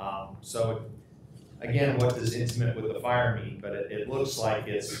 So, again, what does intimate with the fire mean? But it looks like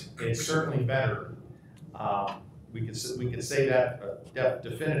it's certainly better. We could say that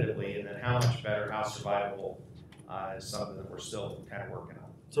definitively, and then how much better, how survivable is something that we're still kind of working on.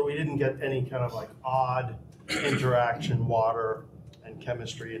 So we didn't get any kind of like odd interaction, water and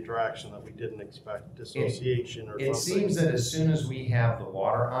chemistry interaction that we didn't expect, dissociation or something? It seems that as soon as we have the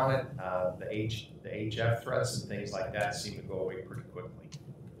water on it, the HF threats and things like that seem to go away pretty quickly.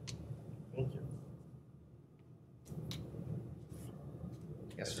 Thank you.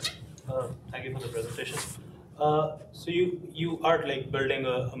 Yes, sir. Thank you for the presentation. So you are like building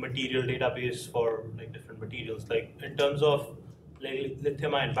a material database for like different materials, like in terms of like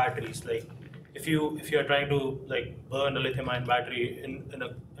lithium-ion batteries. Like if you are trying to like burn a lithium-ion battery in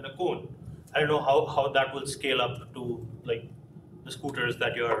a cone, I don't know how that will scale up to like the scooters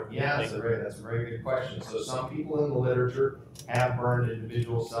that you're Yeah, building? that's a very good question. So some people in the literature have burned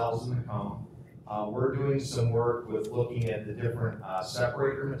individual cells in the cone. We're doing some work with looking at the different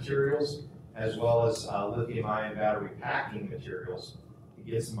separator materials as well as lithium-ion battery packing materials to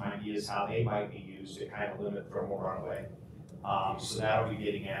get some ideas how they might be used to kind of limit thermal runaway. So that'll be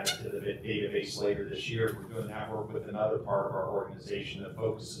getting added to the database later this year. We're doing that work with another part of our organization that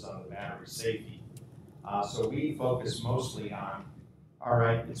focuses on the battery safety. So we focus mostly on, all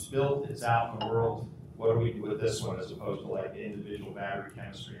right, it's built, it's out in the world, what do we do with this one as opposed to like the individual battery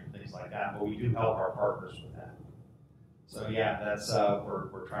chemistry and things like that, but we do help our partners with that. So yeah, that's,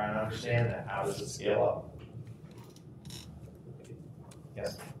 we're trying to understand that. How does it scale up?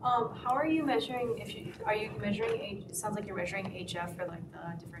 Yes. How are you measuring, are you measuring, it sounds like you're measuring HF for like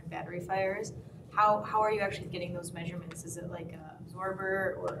the different battery fires. How are you actually getting those measurements? Is it like a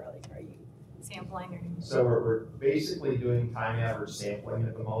absorber or like are you sampling? Or? So we're basically doing time average sampling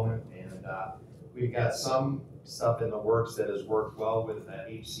at the moment, and we've got some stuff in the works that has worked well with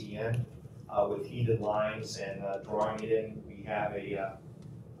HCN, with heated lines and drawing it in. We have a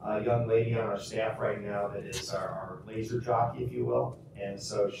young lady on our staff right now that is our laser jockey, if you will. And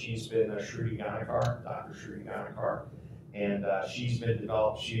so she's been Shruti Ganekar, Dr. Shruti Ganekar, and she's been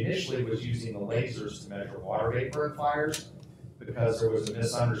developed. She initially was using the lasers to measure water vapor in fires because there was a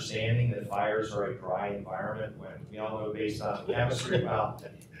misunderstanding that fires are a dry environment when we all know based on the chemistry, well,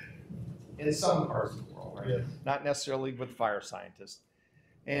 in some parts of the world, right? Yeah. Not necessarily with fire scientists.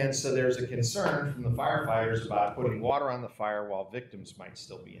 And so there's a concern from the firefighters about putting water on the fire while victims might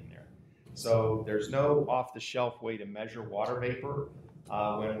still be in there. So there's no off-the-shelf way to measure water vapor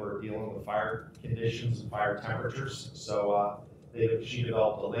when we're dealing with fire conditions and fire temperatures. So she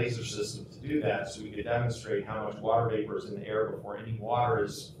developed a laser system to do that so we could demonstrate how much water vapor is in the air before any water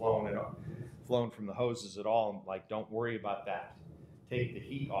is flown from the hoses at all. And like, don't worry about that. Take the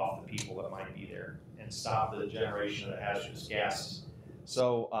heat off the people that might be there and stop the generation of the hazardous gases.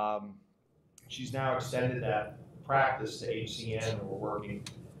 So she's now extended that practice to HCN, and we're working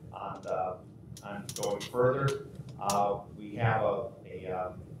on going further. We have a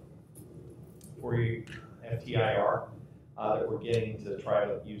FTIR that we're getting to try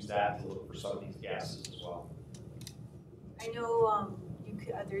to use that to look for some of these gases as well. I know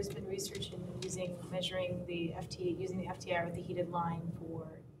there's been research in measuring using the FTIR with the heated line for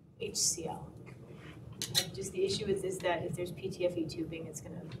HCl. And just the issue is that if there's PTFE tubing, it's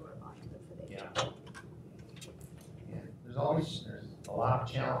going to absorb onto it for the Yeah. There's a lot of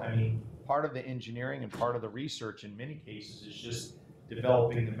challenge. I mean, part of the engineering and part of the research in many cases is just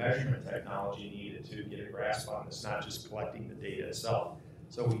developing the measurement technology needed to get a grasp on this, not just collecting the data itself.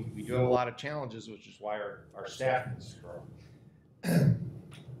 So we do have a lot of challenges, which is why our staff needs to grow.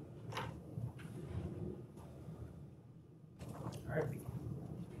 All right.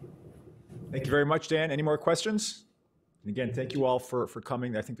 Thank you very much, Dan. Any more questions? And again, thank you all for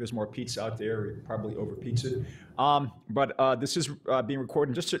coming. I think there's more pizza out there. We probably over pizza. But this is being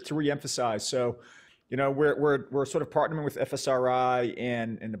recorded just to reemphasize. So, you know, we're sort of partnering with FSRI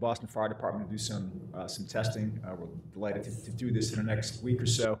and the Boston Fire Department to do some testing. We're delighted to do this in the next week or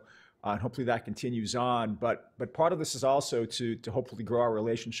so. And hopefully that continues on. But part of this is also to hopefully grow our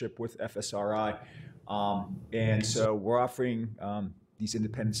relationship with FSRI. And so we're offering these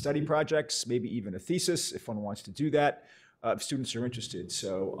independent study projects, maybe even a thesis if one wants to do that, if students are interested.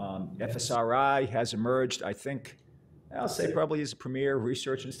 So FSRI has emerged, I think, I'll say probably as a premier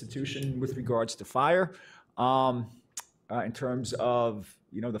research institution with regards to fire in terms of,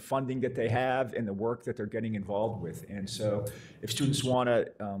 you know, the funding that they have and the work that they're getting involved with. And so if students want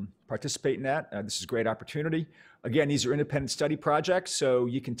to participate in that, this is a great opportunity. Again, these are independent study projects, so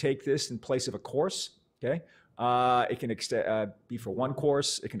you can take this in place of a course, okay? It can be for one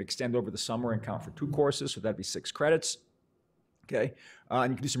course. It can extend over the summer and count for 2 courses, so that'd be 6 credits. Okay,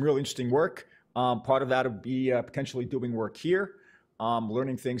 and you can do some really interesting work. Part of that would be potentially doing work here,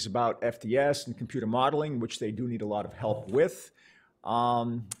 learning things about FDS and computer modeling, which they do need a lot of help with,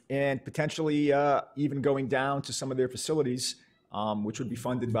 and potentially even going down to some of their facilities, which would be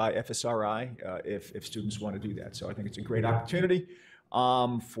funded by FSRI if students want to do that. So I think it's a great opportunity.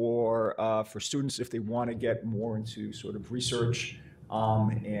 For students if they want to get more into sort of research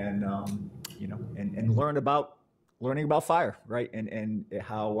you know, and learning about fire, right? And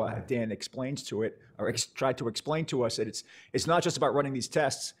how Dan explains to it or tried to explain to us that it's not just about running these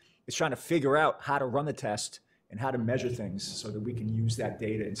tests. It's trying to figure out how to run the test and how to measure things so that we can use that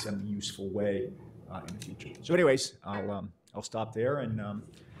data in some useful way in the future. So, anyways, I'll stop there and.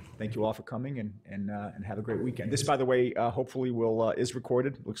 thank you all for coming, and have a great weekend. This, by the way, hopefully is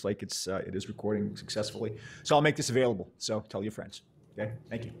recorded. Looks like it is recording successfully. So I'll make this available. So tell your friends. Okay,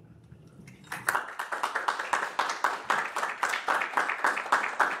 thank you.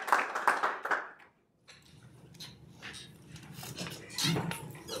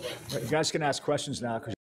 You guys can ask questions now, 'cause